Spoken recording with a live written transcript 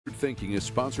Thinking is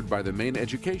sponsored by the Maine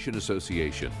Education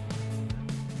Association.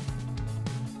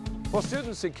 Well,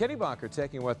 students in Kennebunk are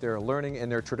taking what they're learning in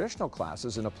their traditional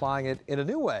classes and applying it in a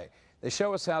new way. They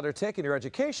show us how they're taking their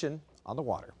education on the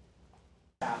water.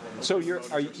 So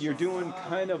you're doing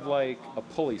kind of like a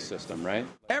pulley system, right?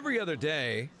 Every other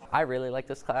day, I really like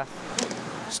this class.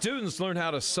 students learn how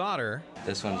to solder,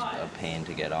 This one's a pain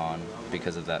to get on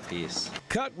because of that piece.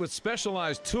 cut with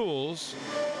specialized tools,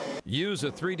 use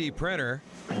a 3D printer,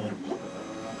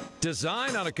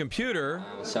 design on a computer,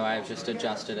 So I've just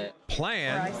adjusted it.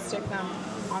 plan, I stick them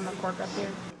on the cork up here.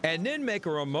 and then make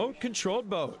a remote-controlled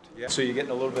boat. So you're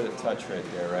getting a little bit of touch right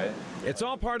there, right? It's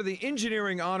all part of the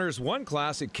Engineering Honors 1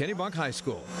 class at Kennebunk High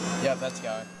School. Yep, that's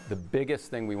going. The biggest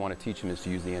thing we want to teach them is to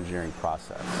use the engineering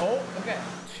process Okay.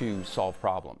 to solve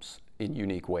problems in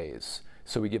unique ways.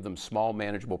 So we give them small,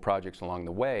 manageable projects along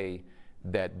the way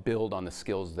that build on the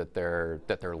skills that they're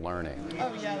learning.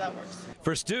 Oh yeah, that works.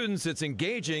 For students, it's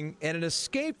engaging and an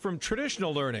escape from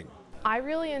traditional learning. I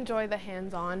really enjoy the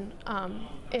hands-on.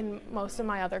 In most of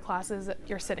my other classes,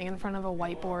 you're sitting in front of a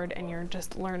whiteboard and you're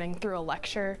just learning through a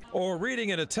lecture. Or reading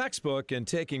in a textbook and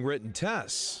taking written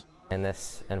tests. In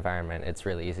this environment, it's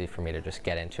really easy for me to just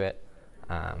get into it,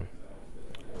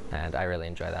 and I really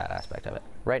enjoy that aspect of it.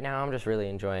 Right now, I'm just really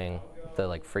enjoying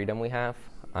the freedom we have,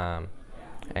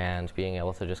 and being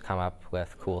able to just come up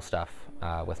with cool stuff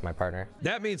with my partner.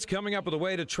 That means coming up with a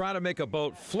way to try to make a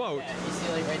boat float. Yeah, you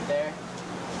see right there?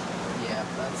 Yeah,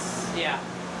 that's... Yeah.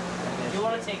 You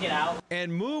want to take it out?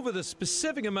 And move with a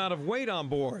specific amount of weight on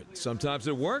board. Sometimes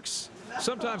it works,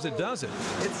 sometimes it doesn't.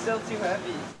 It's still too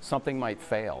heavy. Something might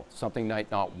fail, something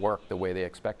might not work the way they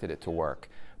expected it to work,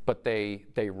 but they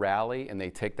rally and they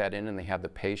take that in and they have the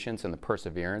patience and the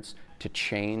perseverance to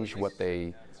change what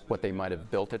they might have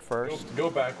built at first. Go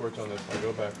backwards on this one,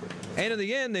 go backwards. And in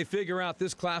the end, they figure out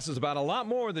this class is about a lot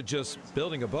more than just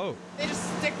building a boat. They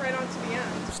just stick right onto the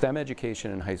end. STEM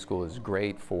education in high school is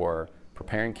great for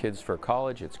preparing kids for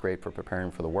college, it's great for preparing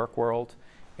for the work world,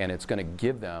 and it's going to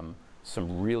give them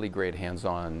some really great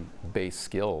hands-on base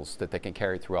skills that they can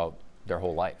carry throughout their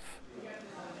whole life.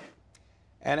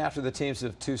 And after the teams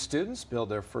of 2 students build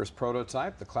their first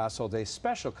prototype, the class holds a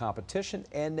special competition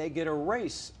and they get a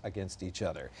race against each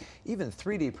other. Even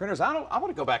 3D printers. I want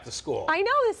to go back to school. I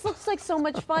know, this looks like so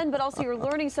much fun, but also you're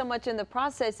learning so much in the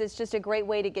process. It's just a great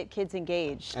way to get kids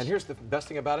engaged. And here's the best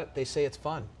thing about it, they say it's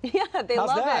fun. Yeah, they How's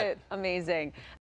love that? it. Amazing.